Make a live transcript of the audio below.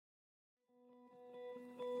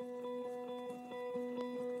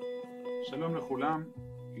שלום לכולם,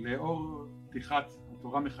 לאור פתיחת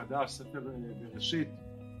התורה מחדש, ספר בראשית,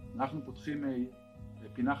 אנחנו פותחים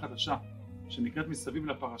פינה חדשה שנקראת מסביב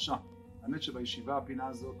לפרשה. האמת שבישיבה הפינה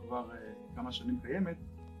הזו כבר כמה שנים קיימת,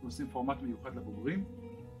 אנחנו עושים פורמט מיוחד לבוגרים.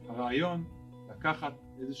 הרעיון לקחת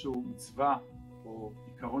איזשהו מצווה או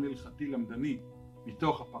עיקרון הלכתי למדני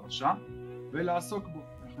מתוך הפרשה ולעסוק בו.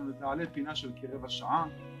 אנחנו נתעלה פינה של כרבע שעה,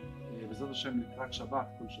 וזאת השם לקראת שבת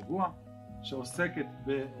כל שבוע, שעוסקת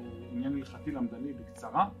בעניין הלכתי למדני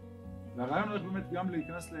בקצרה, והרעיון הולך באמת גם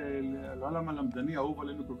להיכנס לעולם הלמדני האהוב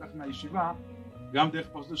עלינו כל כך מהישיבה, גם דרך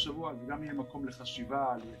פרשת השבוע, וגם יהיה מקום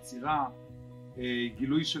לחשיבה, ליצירה,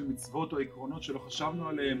 גילוי של מצוות או עקרונות שלא חשבנו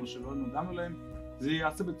עליהם או שלא נודענו להם. זה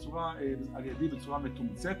יעשה בצורה, על ידי בצורה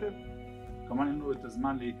מתומצתת. כמובן אין לנו את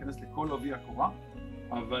הזמן להיכנס לכל עובי הקורה,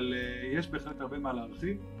 אבל יש בהחלט הרבה מה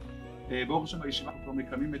להרחיב. ברוך השם בישיבה אנחנו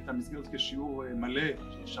מקיימים את המסגרת כשיעור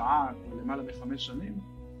מלא של שעה למעלה מ5 שנים,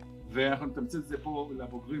 ואנחנו נתמצת את זה פה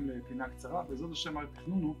לבוגרים לפינה קצרה, וזאת השם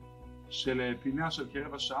התכנון הוא של פינה של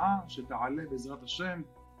כרבע שעה שתעלה בעזרת השם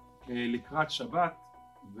לקראת שבת,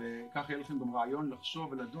 וכך יהיה לכם גם רעיון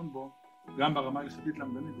לחשוב ולדון בו גם ברמה הלכתית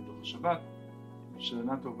למדנית בתוך השבת.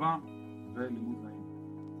 שנה טובה ולימוד נעים.